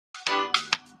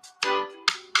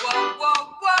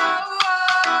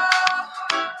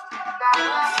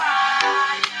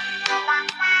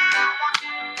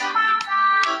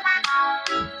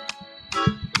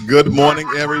Good morning,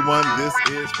 everyone. This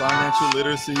is Financial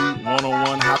Literacy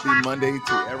 101. Happy Monday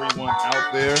to everyone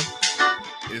out there.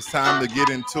 It's time to get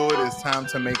into it. It's time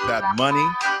to make that money.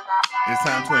 It's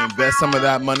time to invest some of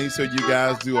that money so you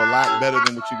guys do a lot better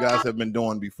than what you guys have been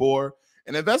doing before.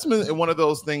 And investment is one of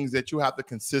those things that you have to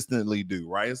consistently do,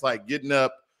 right? It's like getting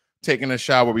up, taking a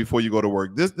shower before you go to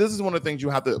work. This is one of the things you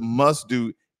must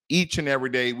do each and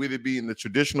every day, whether it be in the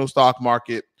traditional stock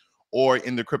market or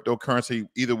in the cryptocurrency,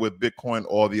 either with Bitcoin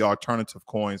or the alternative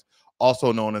coins,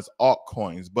 also known as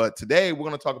altcoins. But today we're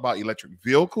going to talk about electric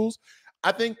vehicles.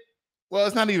 I think, well,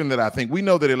 it's not even that I think. We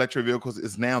know that electric vehicles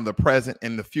is now the present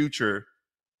and the future,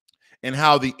 and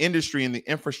how the industry and the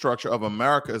infrastructure of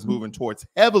America is moving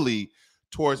heavily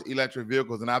towards electric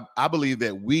vehicles. And I believe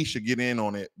that we should get in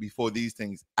on it before these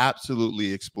things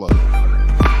absolutely explode.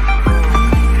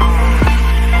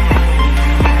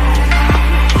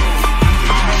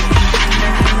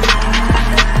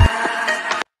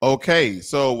 Okay,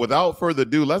 so without further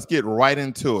ado, let's get right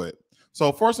into it.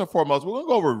 So first and foremost, we're going to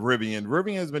go over Rivian.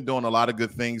 Rivian has been doing a lot of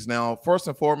good things now. First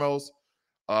and foremost,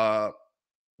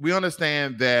 we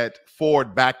understand that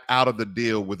Ford backed out of the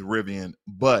deal with Rivian,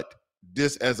 but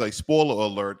this as a spoiler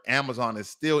alert, Amazon is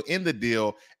still in the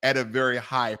deal at a very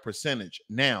high percentage.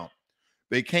 Now,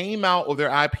 they came out with their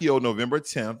IPO November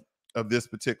 10th of this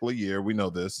particular year. We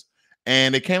know this.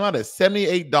 And it came out at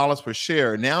 $78 per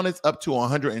share. Now it's up to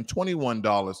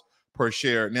 $121 per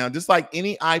share. Now, just like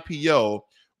any IPO,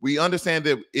 we understand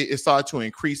that it started to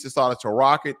increase. It started to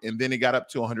rocket, and then it got up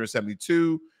to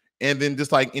 172. And then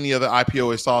just like any other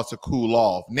IPO, it starts to cool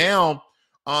off. Now,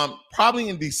 probably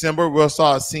in December, we'll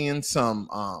start seeing some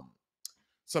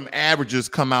averages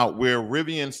come out where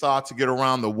Rivian starts to get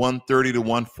around the 130 to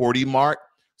 140 mark.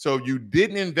 So if you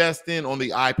didn't invest in on the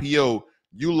IPO,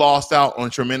 you lost out on a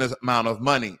tremendous amount of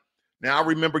money. Now, I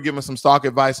remember giving some stock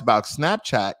advice about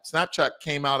Snapchat. Snapchat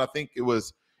came out, I think it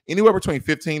was anywhere between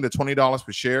 $15 to $20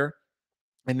 per share.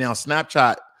 And now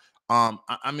Snapchat,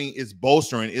 I mean, it's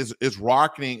bolstering, is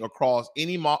rocketing across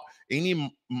any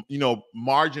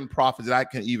margin profits that I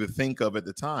can even think of at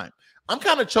the time. I'm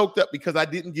kind of choked up because I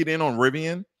didn't get in on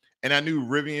Rivian, and I knew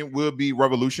Rivian will be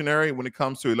revolutionary when it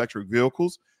comes to electric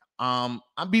vehicles. I'm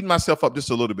beating myself up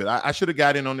just a little bit. I should have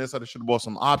got in on this. I should have bought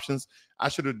some options. I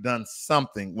should have done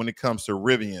something when it comes to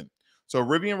Rivian. So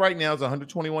Rivian right now is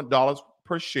 $121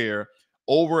 per share,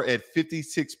 over at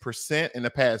 56% in the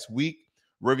past week.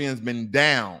 Rivian's been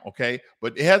down, okay?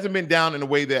 But it hasn't been down in a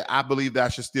way that I believe that I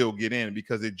should still get in,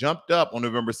 because it jumped up on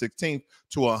November 16th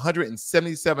to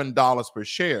 $177 per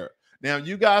share. Now,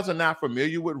 you guys are not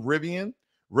familiar with Rivian.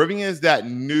 Rivian is that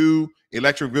new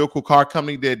electric vehicle car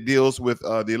company that deals with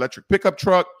the electric pickup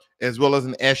truck as well as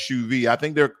an SUV. I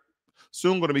think they're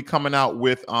soon going to be coming out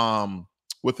with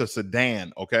a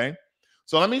sedan, okay?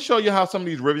 So let me show you how some of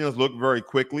these Rivians look very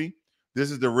quickly.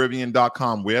 This is the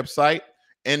Rivian.com website.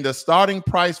 And the starting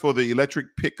price for the electric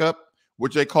pickup,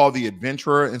 which they call the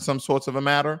Adventurer in some sorts of a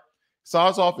matter,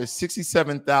 starts off at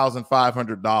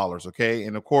 $67,500, okay?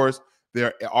 And of course,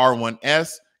 their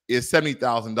R1S is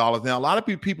 $70,000. Now, a lot of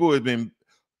people have been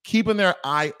keeping their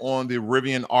eye on the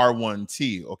Rivian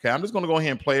R1T, okay? I'm just going to go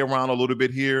ahead and play around a little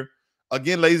bit here.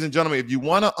 Again, ladies and gentlemen, if you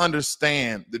want to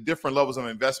understand the different levels of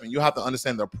investment, you have to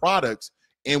understand the products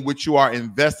in which you are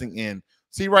investing in.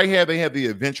 See right here, they have the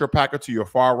Adventure Packer to your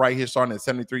far right here, starting at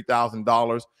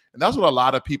 $73,000. And that's what a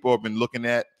lot of people have been looking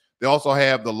at. They also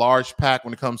have the large pack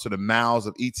when it comes to the miles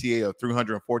of ETA of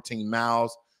 314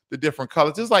 miles, the different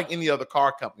colors, just like any other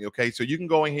car company, okay? So you can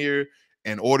go in here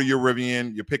and order your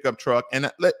Rivian, your pickup truck.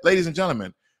 And ladies and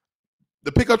gentlemen,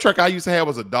 the pickup truck I used to have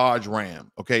was a Dodge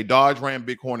Ram, okay? Dodge Ram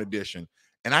Bighorn Edition.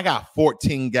 And I got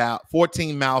 14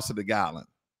 miles to the gallon.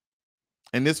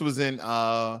 And this was in,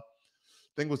 I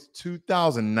think it was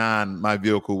 2009 my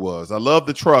vehicle was. I love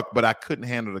the truck, but I couldn't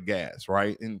handle the gas,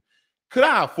 right? And could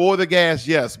I afford the gas?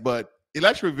 Yes, but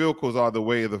electric vehicles are the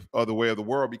way of the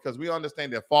world, because we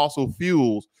understand that fossil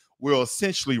fuels will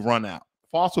essentially run out.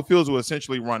 Fossil fuels will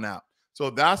essentially run out.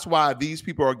 So that's why these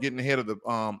people are getting ahead of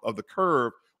the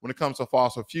curve when it comes to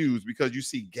fossil fuels, because you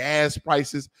see gas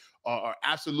prices are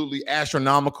absolutely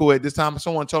astronomical at this time.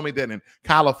 Someone told me that in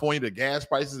California, the gas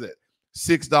prices at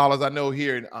 $6. I know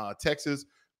here in Texas,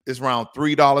 it's around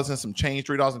 $3 and some change,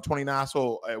 $3.29.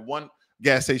 So at one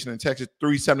gas station in Texas,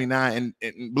 $3.79.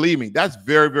 And believe me, that's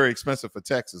very, very expensive for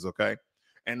Texas, okay?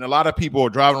 And a lot of people are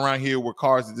driving around here with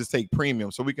cars that just take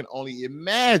premium. So we can only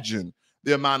imagine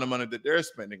the amount of money that they're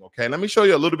spending, okay? Let me show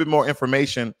you a little bit more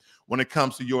information when it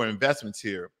comes to your investments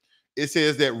here. It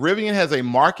says that Rivian has a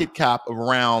market cap of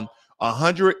around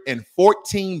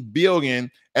 $114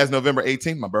 billion as November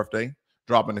 18th, my birthday.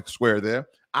 dropping a square there.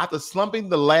 After slumping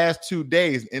the last 2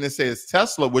 days, and it says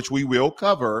Tesla, which we will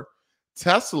cover,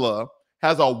 Tesla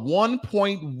has a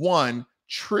 1.1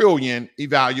 trillion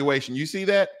evaluation. You see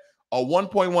that? A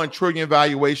 1.1 trillion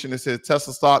valuation. It says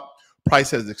Tesla stock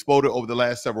price has exploded over the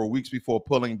last several weeks before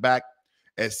pulling back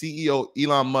as CEO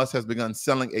Elon Musk has begun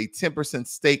selling a 10%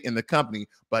 stake in the company,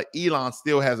 but Elon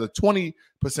still has a 20%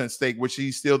 stake, which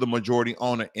he's still the majority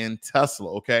owner in Tesla,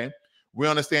 okay? We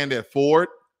understand that Ford,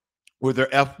 with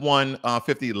their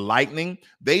F-150 Lightning,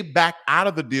 they backed out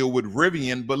of the deal with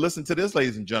Rivian, but listen to this,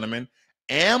 ladies and gentlemen.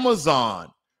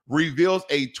 Amazon reveals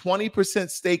a 20%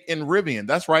 stake in Rivian.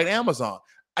 That's right, Amazon.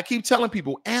 I keep telling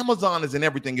people, Amazon is in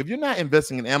everything. If you're not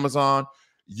investing in Amazon,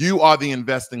 you are the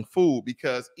investing fool,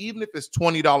 because even if it's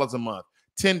 $20 a month,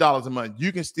 $10 a month,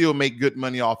 you can still make good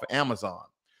money off of Amazon.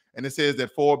 And it says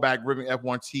that Ford-backed Rivian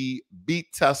F-150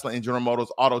 beat Tesla and General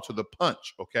Motors Auto to the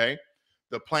punch, okay?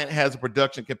 The plant has a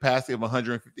production capacity of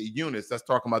 150 units. That's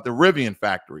talking about the Rivian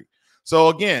factory. So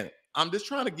again, I'm just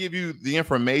trying to give you the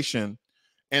information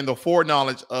and the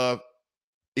foreknowledge of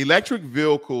electric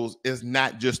vehicles is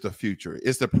not just the future,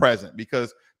 it's the present,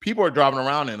 because people are driving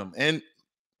around in them. And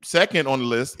second on the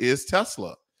list is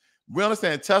Tesla. We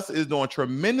understand Tesla is doing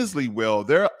tremendously well.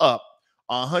 They're up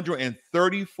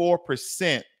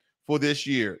 134% for this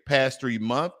year. Past 3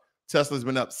 months, Tesla's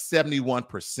been up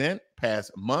 71%.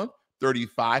 Past month,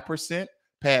 35%.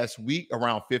 Past week,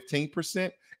 around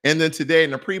 15%. And then today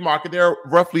in the pre-market, they're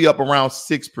roughly up around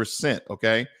 6%,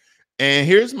 okay? And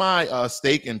here's my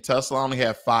stake in Tesla. I only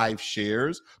have 5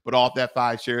 shares, but off that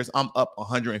 5 shares, I'm up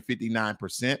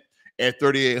 159% at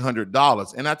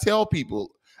 $3,800. And I tell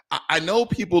people, I know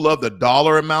people love the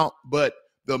dollar amount, but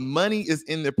the money is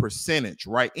in the percentage,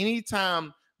 right?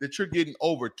 Anytime that you're getting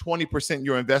over 20%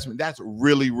 your investment, that's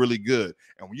really, really good.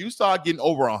 And when you start getting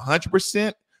over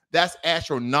 100%, that's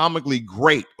astronomically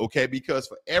great, okay? Because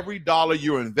for every dollar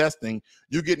you're investing,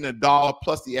 you're getting $1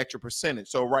 plus the extra percentage.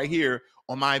 So right here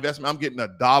on my investment, I'm getting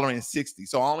 $1.60.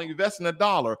 So I'm only investing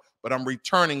 $1, but I'm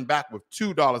returning back with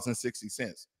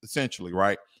 $2.60, essentially,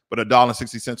 right? But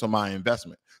 $1.60 on my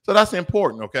investment. So that's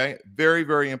important, okay? Very,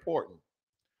 very important.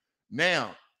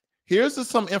 Now, here's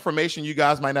some information you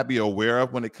guys might not be aware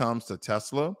of when it comes to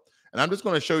Tesla. And I'm just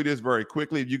going to show you this very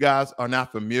quickly. If you guys are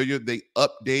not familiar, they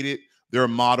updated their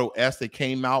Model S. They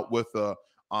came out with a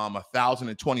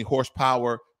 1,020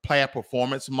 horsepower plant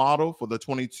performance model for the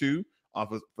 22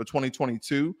 for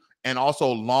 2022, and also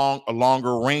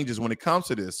longer ranges when it comes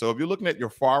to this. So if you're looking at your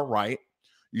far right,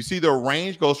 you see the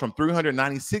range goes from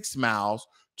 396 miles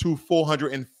to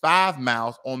 405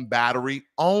 miles on battery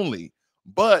only.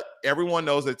 But everyone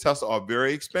knows that Tesla are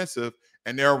very expensive,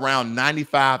 and they're around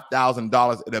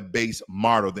 $95,000 at a base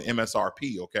model, the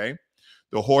MSRP, okay?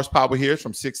 The horsepower here is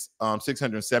from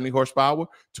 670 horsepower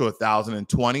to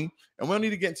 1,020. And we don't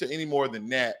need to get into any more than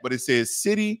that, but it says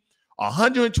city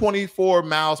 124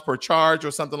 miles per charge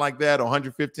or something like that, or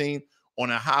 115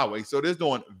 on a highway. So they're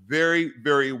doing very,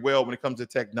 very well when it comes to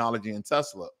technology in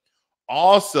Tesla.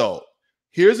 Also,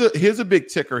 here's a big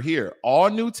ticker here. All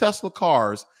new Tesla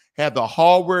cars have the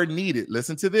hardware needed.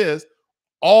 Listen to this.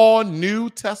 All new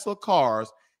Tesla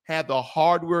cars have the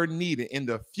hardware needed in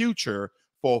the future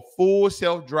for full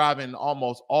self-driving in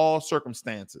almost all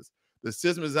circumstances. The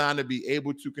system is designed to be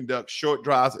able to conduct short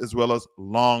drives as well as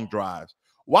long drives.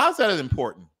 Why is that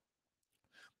important?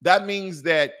 That means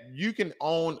that you can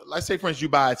own, let's say, for instance, you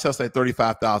buy a Tesla at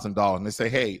 $35,000, and they say,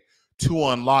 hey, to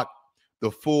unlock the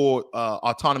full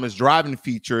autonomous driving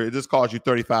feature, it just costs you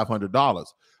 $3,500.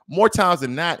 More times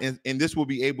than not, and this will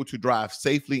be able to drive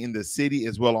safely in the city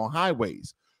as well on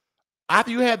highways.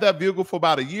 After you have that vehicle for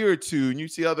about a year or two, and you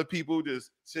see other people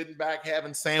just sitting back,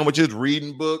 having sandwiches,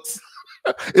 reading books,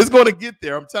 it's going to get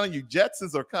there. I'm telling you,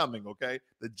 Jetsons are coming, okay?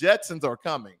 The Jetsons are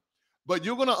coming. But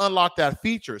you're going to unlock that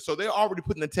feature. So they're already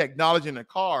putting the technology in the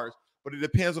cars, but it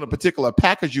depends on the particular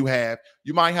package you have.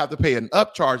 You might have to pay an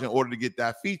upcharge in order to get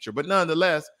that feature. But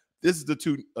nonetheless, this is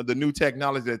the new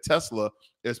technology that Tesla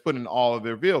is putting in all of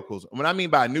their vehicles. And what I mean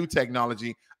by new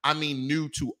technology, I mean new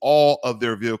to all of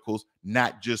their vehicles,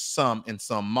 not just some in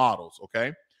some models,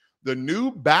 okay? The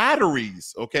new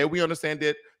batteries, okay? We understand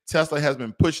that Tesla has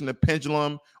been pushing the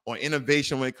pendulum on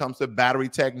innovation when it comes to battery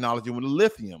technology with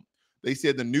lithium. They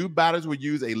said the new batteries will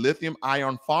use a lithium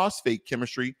iron phosphate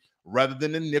chemistry rather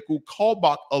than the nickel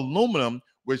cobalt aluminum,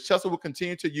 which Tesla will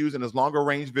continue to use in its longer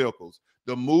range vehicles.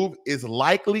 The move is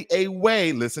likely a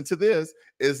way, listen to this,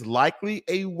 is likely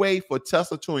a way for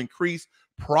Tesla to increase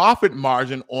profit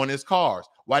margin on its cars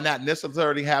while not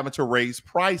necessarily having to raise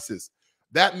prices.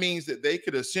 That means that they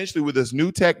could essentially, with this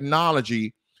new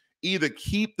technology, either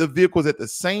keep the vehicles at the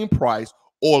same price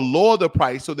or lower the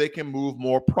price so they can move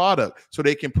more product, so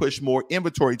they can push more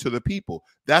inventory to the people.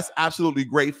 That's absolutely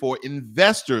great for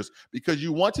investors because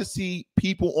you want to see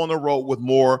people on the road with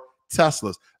more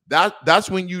Teslas. That's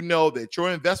when you know that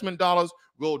your investment dollars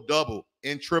will double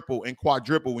and triple and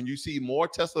quadruple when you see more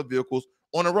Tesla vehicles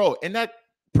on the road. And that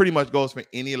pretty much goes for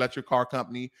any electric car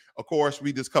company. Of course,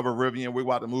 we just covered Rivian. We're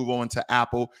about to move on to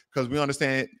Apple because we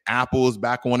understand Apple is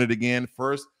back on it again.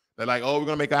 First, they're like, oh, we're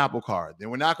going to make an Apple car. Then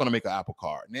we're not going to make an Apple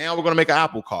car. Now we're going to make an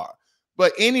Apple car.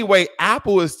 But anyway,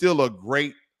 Apple is still a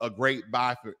great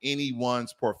buy for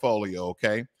anyone's portfolio,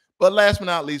 okay? But last but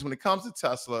not least, when it comes to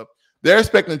Tesla, they're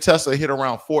expecting Tesla to hit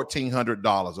around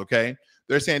 $1,400, okay?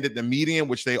 They're saying that the median,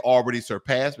 which they already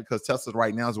surpassed because Tesla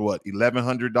right now is what,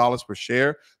 $1,100 per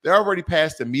share. They're already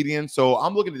past the median. So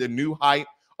I'm looking at the new height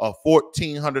of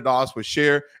 $1,400 per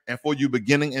share. And for you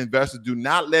beginning investors, do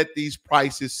not let these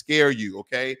prices scare you,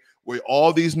 okay? With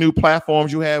all these new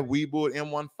platforms you have, WeBull,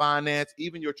 M1 Finance,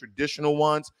 even your traditional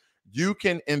ones, you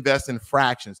can invest in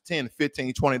fractions, $10,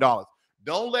 $15, $20.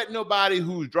 Don't let nobody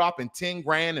who's dropping 10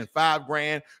 grand and 5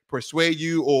 grand persuade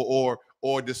you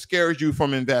or discourage you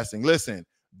from investing. Listen,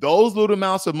 those little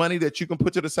amounts of money that you can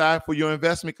put to the side for your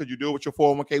investment because you do it with your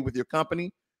 401k with your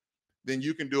company, then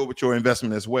you can do it with your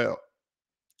investment as well.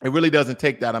 It really doesn't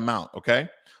take that amount, okay?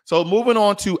 So moving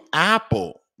on to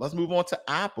Apple. Let's move on to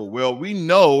Apple. Well, we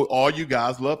know all you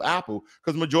guys love Apple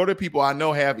because majority of people I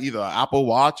know have either an Apple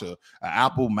Watch, an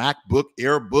Apple MacBook,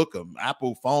 AirBook, an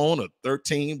Apple phone, a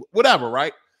 13, whatever,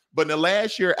 right? But in the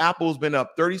last year, Apple's been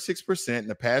up 36% in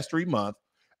the past 3 months.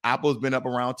 Apple's been up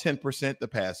around 10% the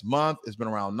past month. It's been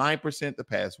around 9% the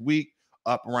past week,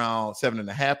 up around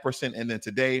 7.5%. And then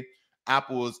today,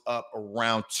 Apple is up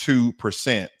around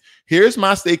 2%. Here's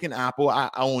my stake in Apple.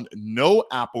 I own no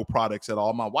Apple products at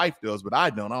all. My wife does, but I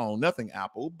don't. I own nothing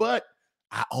Apple, but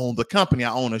I own the company.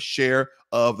 I own a share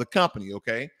of the company,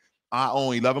 okay? I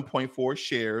own 11.4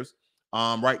 shares.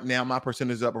 Right now, my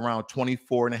percentage is up around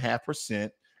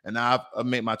 24.5%, and I've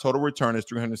made my total return is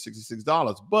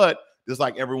 $366. But just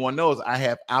like everyone knows, I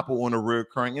have Apple on a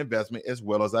recurring investment as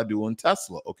well as I do in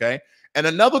Tesla, okay? And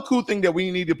another cool thing that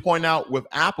we need to point out with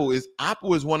Apple is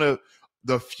one of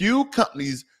the few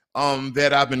companies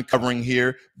that I've been covering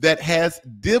here that has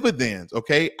dividends,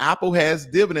 okay? Apple has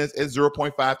dividends at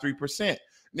 0.53%.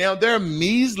 Now, they're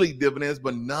measly dividends,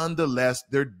 but nonetheless,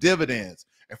 they're dividends.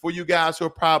 And for you guys who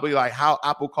are probably like how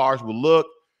Apple cars will look,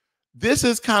 this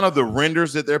is kind of the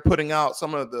renders that they're putting out,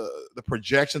 some of the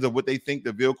projections of what they think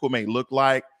the vehicle may look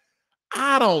like.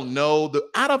 I don't know.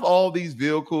 Out of all these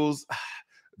vehicles,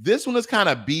 this one is kind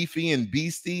of beefy and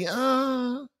beastie.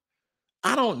 I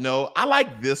don't know. I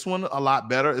like this one a lot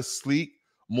better. It's sleek,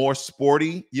 more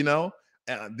sporty, you know.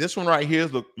 This one right here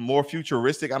is look more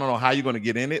futuristic. I don't know how you're going to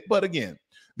get in it. But again,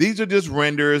 these are just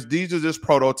renders. These are just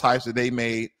prototypes that they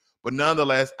made. But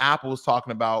nonetheless, Apple's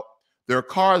talking about their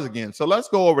cars again. So let's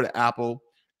go over to Apple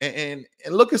and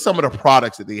look at some of the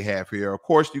products that they have here. Of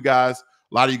course, you guys,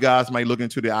 a lot of you guys might look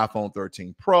into the iPhone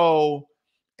 13 Pro.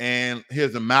 And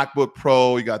here's the MacBook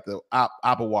Pro. You got the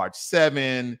Apple Watch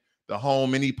 7, the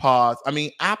Home Mini Pods. I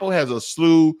mean, Apple has a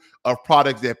slew of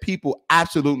products that people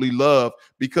absolutely love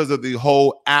because of the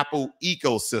whole Apple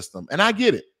ecosystem. And I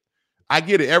get it. I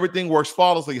get it. Everything works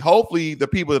flawlessly. Hopefully, the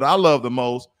people that I love the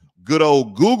most, good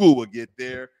old Google, will get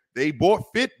there. They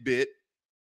bought Fitbit.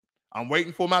 I'm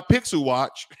waiting for my Pixel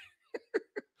watch.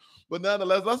 But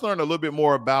nonetheless, let's learn a little bit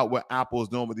more about what Apple is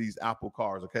doing with these Apple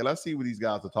cars. Okay, let's see what these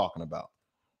guys are talking about.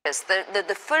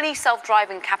 The fully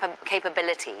self-driving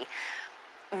capability,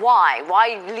 why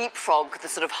leapfrog the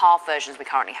sort of half versions we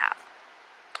currently have?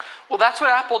 Well, that's what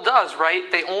Apple does,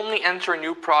 right? They only enter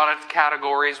new product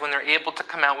categories when they're able to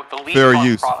come out with the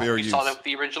leapfrog product. You saw that with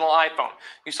the original iPhone.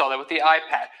 You saw that with the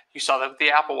iPad. You saw that with the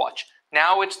Apple Watch.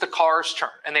 Now it's the car's turn,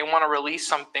 and they want to release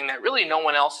something that really no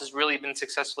one else has really been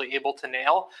successfully able to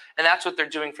nail, and that's what they're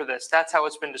doing for this. That's how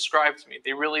it's been described to me.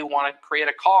 They really want to create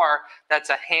a car that's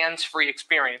a hands-free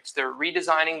experience. They're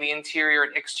redesigning the interior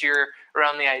and exterior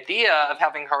around the idea of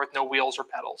having a car with no wheels or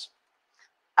pedals.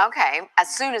 Okay,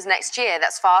 as soon as next year,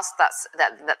 that's fast. That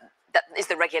is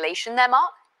the regulation there,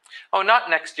 Mark? Oh, not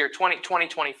next year,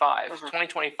 2025.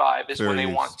 2025 is when they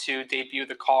want to debut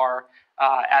the car.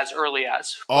 As early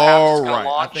as all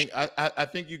right. I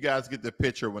think you guys get the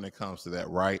picture when it comes to that,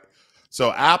 right?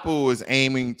 So Apple is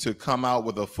aiming to come out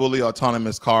with a fully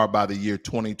autonomous car by the year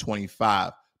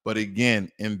 2025. But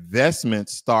again,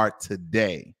 investments start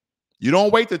today. You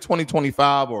don't wait to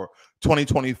 2025 or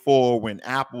 2024 when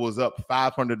Apple is up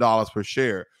 $500 per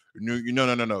share.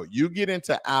 No. You get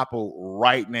into Apple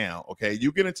right now, okay?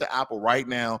 You get into Apple right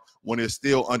now when it's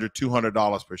still under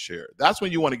 $200 per share. That's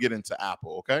when you want to get into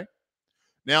Apple, okay?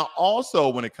 Now, also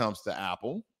when it comes to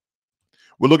Apple,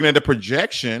 we're looking at the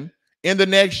projection in the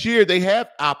next year. They have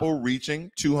Apple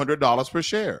reaching $200 per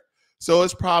share. So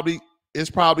it's probably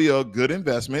a good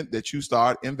investment that you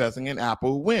start investing in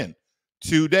Apple when?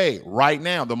 Today, right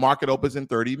now. The market opens in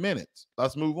 30 minutes.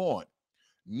 Let's move on.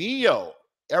 NIO.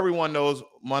 Everyone knows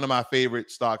one of my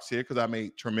favorite stocks here because I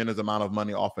made tremendous amount of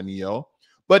money off of NIO.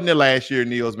 But in the last year,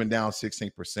 NIO has been down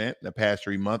 16%. In the past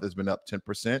 3 months, it's been up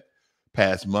 10%.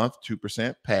 Past month,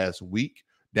 2%. Past week,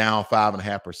 down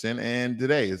 5.5%, and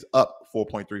today is up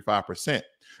 4.35%.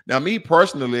 Now, me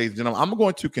personally, ladies and gentlemen, I'm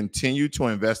going to continue to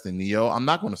invest in NIO. I'm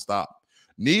not going to stop.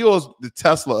 NIO is the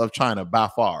Tesla of China by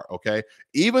far, okay?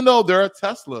 Even though there are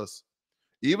Teslas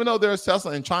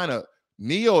in China,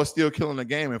 NIO is still killing the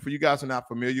game. And for you guys who are not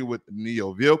familiar with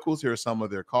NIO vehicles, here are some of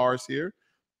their cars here,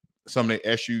 some of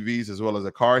their SUVs as well as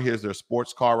a car. Here's their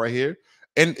sports car right here.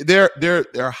 And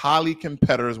they're highly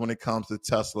competitors when it comes to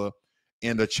Tesla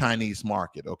in the Chinese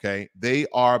market, okay? They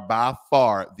are by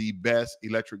far the best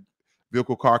electric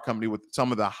vehicle car company with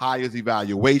some of the highest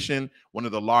evaluation, one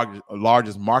of the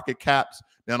largest market caps.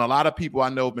 Now, a lot of people I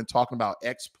know have been talking about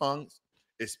XPeng.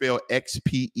 It's spelled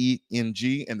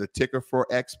XPENG, and the ticker for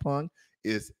XPeng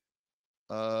is,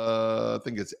 I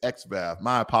think it's XVAV.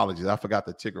 My apologies. I forgot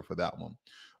the ticker for that one.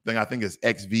 I think it's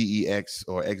XVEX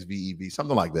or XVEV,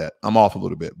 something like that. I'm off a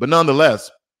little bit. But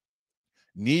nonetheless,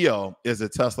 NIO is a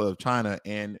Tesla of China,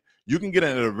 and you can get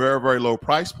it at a very, very low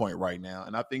price point right now.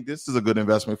 And I think this is a good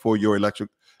investment for your electric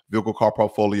vehicle car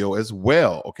portfolio as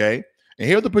well, okay? And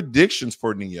here are the predictions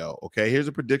for NIO, okay? Here's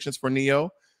the predictions for NIO.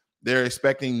 They're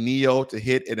expecting NIO to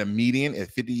hit at a median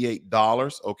at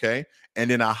 $58, okay? And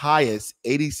then a high is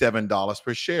 $87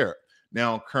 per share.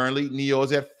 Now, currently, NIO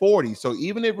is at 40. So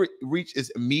even if it reaches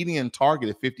its median target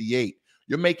at 58,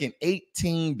 you're making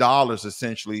 $18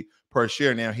 essentially per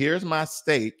share. Now, here's my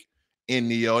stake in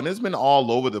NIO, and it's been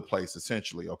all over the place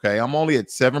essentially, okay? I'm only at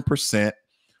 7%,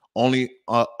 only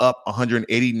up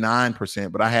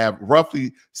 189%, but I have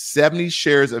roughly 70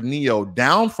 shares of NIO,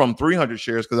 down from 300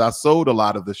 shares because I sold a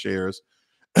lot of the shares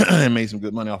and made some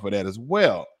good money off of that as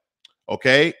well,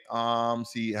 okay?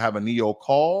 See, I have a NIO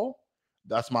call.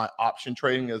 That's my option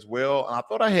trading as well. And I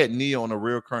thought I had NIO on a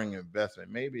recurring investment.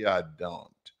 Maybe I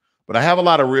don't, but I have a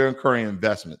lot of recurring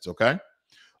investments, okay?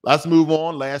 Let's move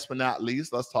on. Last but not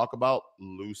least, let's talk about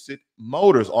Lucid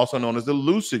Motors, also known as the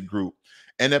Lucid Group.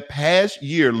 In the past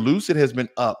year, Lucid has been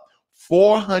up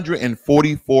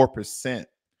 444%.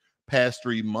 Past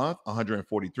 3 months,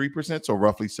 143%, so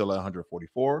roughly still at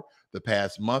 144. The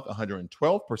past month,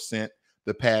 112%.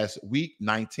 The past week,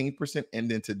 19%. And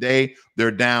then today,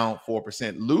 they're down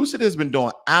 4%. Lucid has been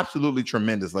doing absolutely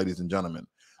tremendous, ladies and gentlemen.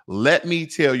 Let me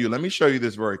tell you, let me show you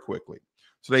this very quickly.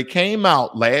 So they came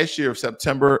out last year,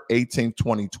 September 18th,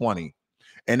 2020,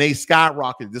 and they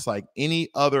skyrocketed just like any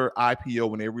other IPO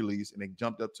when they released, and they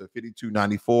jumped up to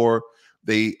 $52.94.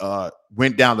 They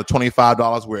went down to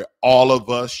 $25 where all of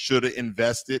us should have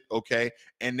invested, okay?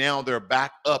 And now they're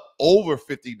back up over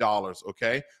 $50,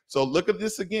 okay? So look at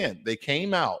this again. They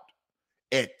came out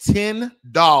at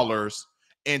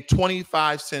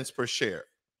 $10.25 per share,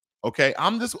 okay?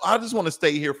 I just want to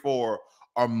stay here for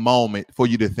a moment for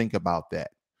you to think about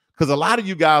that, because a lot of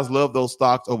you guys love those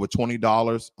stocks over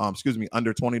 $20,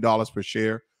 under $20 per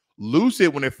share.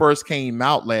 Lucid, when it first came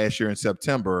out last year in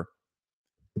September,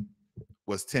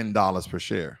 was $10 per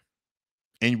share,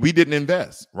 and we didn't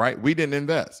invest, right? We didn't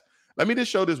invest. Let me just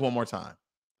show this one more time.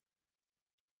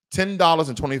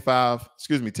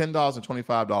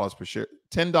 $10.25 per share,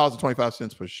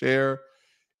 $10.25 per share.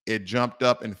 It jumped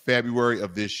up in February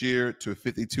of this year to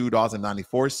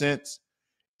 $52.94.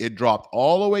 It dropped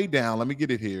all the way down. Let me get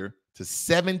it here to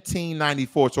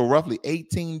 $17.94. So roughly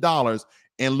 $18.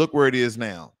 And look where it is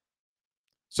now.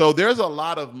 So there's a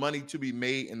lot of money to be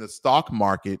made in the stock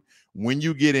market when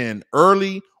you get in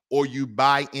early or you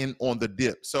buy in on the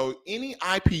dip. So any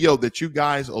IPO that you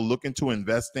guys are looking to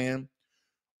invest in,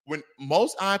 when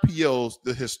most IPOs,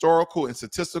 the historical and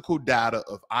statistical data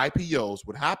of IPOs,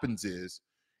 what happens is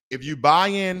if you buy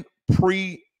in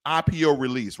pre-IPO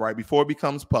release, right, before it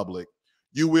becomes public,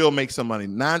 you will make some money.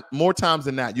 Not more times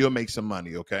than not, you'll make some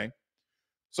money, okay?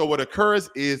 So what occurs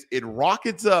is it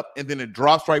rockets up and then it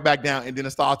drops right back down and then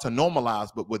it starts to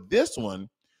normalize. But with this one,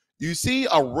 you see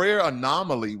a rare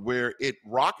anomaly where it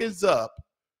rockets up,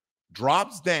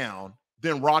 drops down,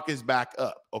 then rockets back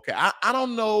up, okay? I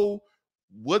don't know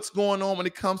what's going on when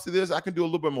it comes to this. I can do a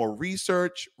little bit more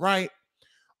research, right?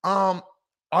 Are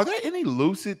there any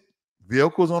Lucid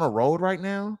vehicles on the road right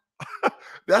now?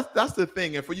 That's the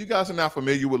thing. And for you guys who are not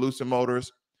familiar with Lucid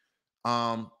Motors,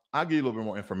 I'll give you a little bit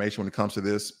more information when it comes to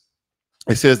this.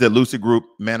 It says that Lucid Group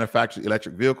manufactures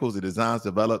electric vehicles. It designs,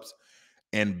 develops,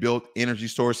 and built energy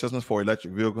storage systems for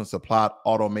electric vehicles and supplied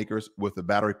automakers with the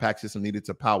battery pack system needed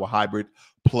to power hybrid,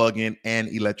 plug-in, and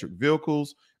electric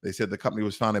vehicles. They said the company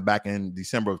was founded back in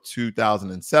December of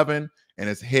 2007, and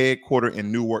it's headquartered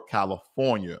in Newark,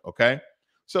 California. Okay.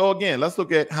 So again, let's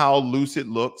look at how Lucid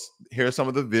looks. Here are some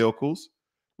of the vehicles,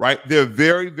 right? They're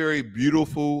very, very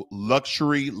beautiful,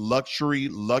 luxury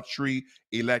electric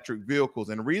vehicles.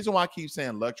 And the reason why I keep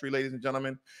saying luxury, ladies and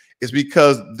gentlemen, is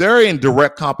because they're in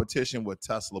direct competition with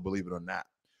Tesla, believe it or not.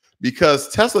 Because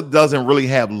Tesla doesn't really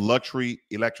have luxury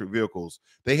electric vehicles.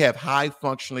 They have high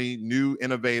functioning, new,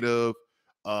 innovative,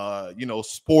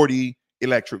 sporty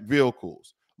electric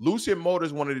vehicles. Lucid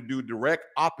Motors wanted to do direct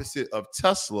opposite of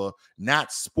Tesla,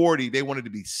 not sporty. They wanted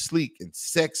to be sleek and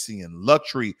sexy and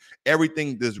luxury,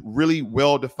 everything that's really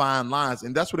well-defined lines.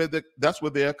 And that's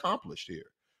what they accomplished here,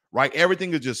 right?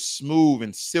 Everything is just smooth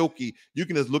and silky. You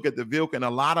can just look at the vehicle, and a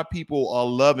lot of people are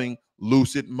loving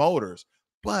Lucid Motors.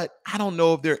 But I don't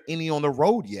know if there are any on the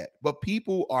road yet. But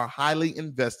people are highly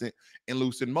invested in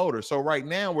Lucid Motors. So right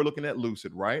now we're looking at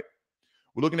Lucid, right?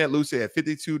 We're looking at Lucid at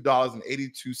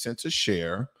 $52.82 a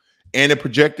share, and the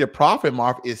projected profit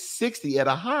mark is 60 at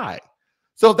a high.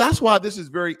 So that's why this is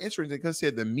very interesting, because I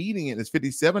said the median is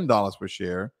 $57 per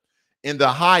share, and the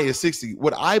high is 60.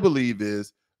 What I believe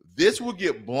is this will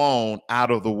get blown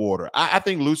out of the water. I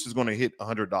think Lucid is going to hit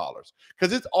 $100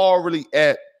 because it's already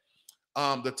at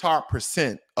the top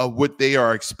percent of what they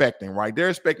are expecting, right? They're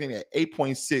expecting an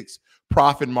 8.6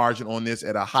 profit margin on this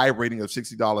at a high rating of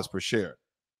 $60 per share.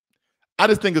 I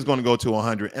just think it's going to go to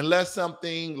 100 unless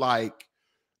something like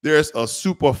there's a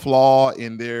super flaw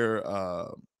in their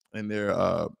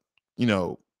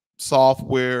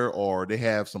software, or they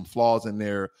have some flaws in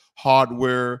their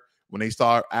hardware when they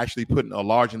start actually putting a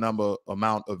large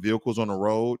amount of vehicles on the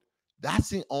road. That's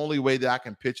the only way that I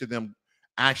can picture them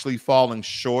actually falling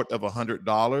short of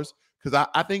 $100, because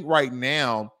I think right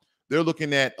now they're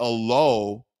looking at a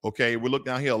low. Okay, we're looking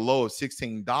down here, a low of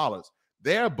 $16.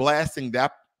 They're blasting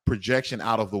that projection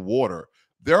out of the water.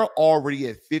 They're already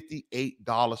at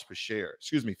 $58 per share.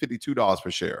 Excuse me, $52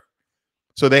 per share.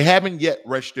 So they haven't yet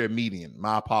reached their median.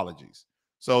 My apologies.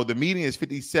 So the median is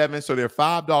 57. So they're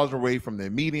 $5 away from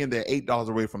their median. They're $8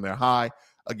 away from their high.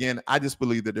 Again, I just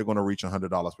believe that they're going to reach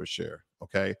 $100 per share.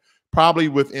 Okay, probably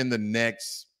within the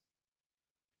next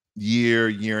year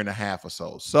and a half or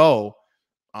so. So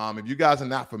if you guys are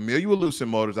not familiar with Lucid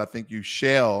Motors, I think you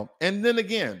shall. And then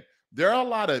again, there are a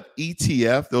lot of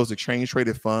ETF, those exchange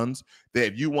traded funds, that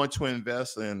if you want to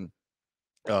invest in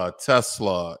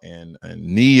Tesla and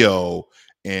NIO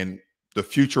and the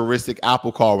futuristic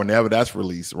Apple car whenever that's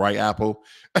released, right? Apple,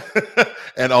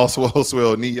 and also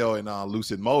NIO and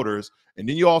Lucid Motors. And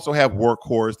then you also have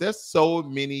Workhorse. There's so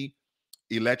many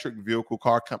electric vehicle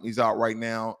car companies out right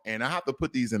now. And I have to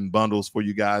put these in bundles for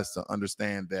you guys to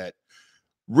understand that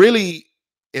really,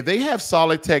 if they have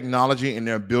solid technology and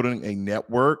they're building a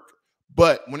network,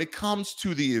 but when it comes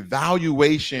to the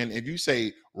evaluation, if you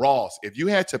say, Ross, if you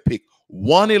had to pick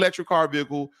one electric car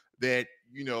vehicle that,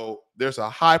 there's a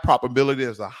high probability,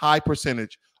 there's a high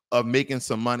percentage of making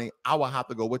some money, I will have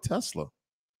to go with Tesla.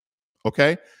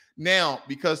 Okay. Now,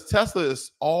 because Tesla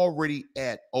is already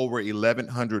at over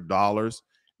 $1,100,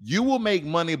 you will make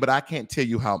money, but I can't tell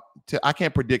you I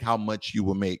can't predict how much you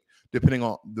will make depending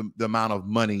on the amount of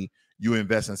money you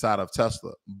invest inside of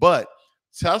Tesla. But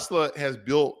Tesla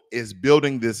is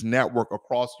building this network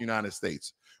across the United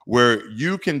States where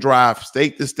you can drive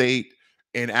state to state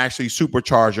and actually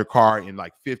supercharge your car in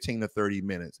like 15 to 30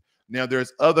 minutes. Now,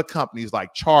 there's other companies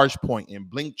like ChargePoint and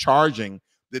Blink Charging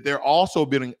that they're also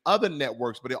building other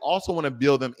networks, but they also want to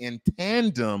build them in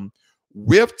tandem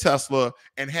with Tesla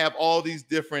and have all these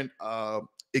different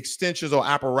extensions or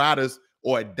apparatus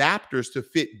or adapters to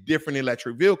fit different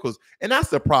electric vehicles. And that's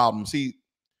the problem. See,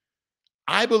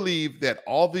 I believe that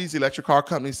all these electric car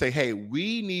companies say, hey,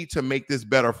 we need to make this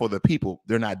better for the people.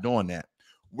 They're not doing that.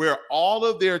 Where all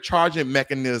of their charging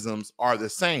mechanisms are the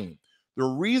same. The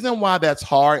reason why that's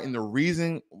hard, and the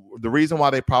reason why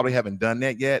they probably haven't done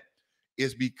that yet,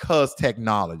 is because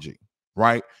technology,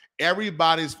 right?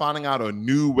 Everybody's finding out a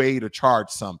new way to charge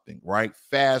something, right?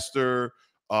 Faster,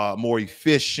 more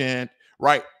efficient,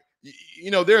 right?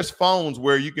 There's phones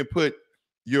where you can put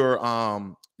your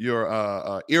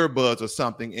earbuds or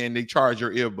something and they charge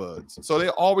your earbuds. So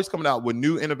they're always coming out with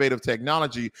new innovative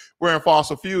technology, where in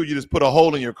fossil fuel, you just put a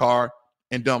hole in your car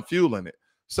and dump fuel in it.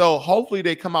 So hopefully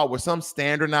they come out with some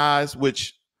standardized,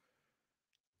 which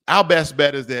our best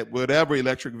bet is that whatever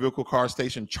electric vehicle car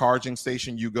station, charging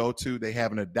station you go to, they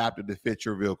have an adapter to fit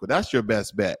your vehicle. That's your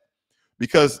best bet,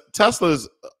 because Tesla's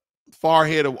far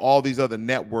ahead of all these other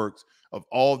networks, of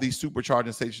all these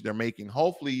supercharging stations they're making.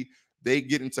 Hopefully they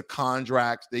get into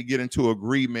contracts, they get into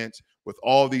agreements with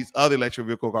all these other electric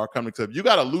vehicle car companies. So if you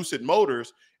got a Lucid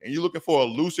Motors and you're looking for a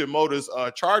Lucid Motors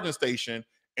charging station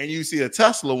and you see a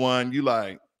Tesla one, you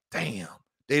like, damn,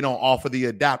 they don't offer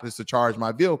the adapters to charge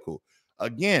my vehicle.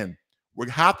 Again, we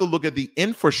have to look at the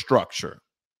infrastructure.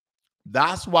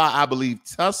 That's why I believe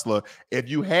Tesla, if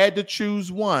you had to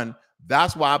choose one,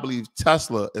 that's why I believe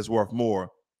Tesla is worth more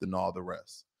than all the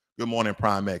rest. Good morning,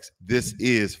 Prime X. This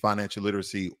is Financial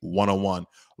Literacy 101.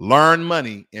 Learn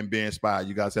money and be inspired.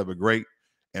 You guys have a great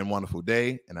and wonderful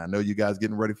day. And I know you guys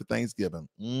getting ready for Thanksgiving.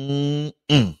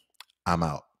 I'm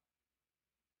out.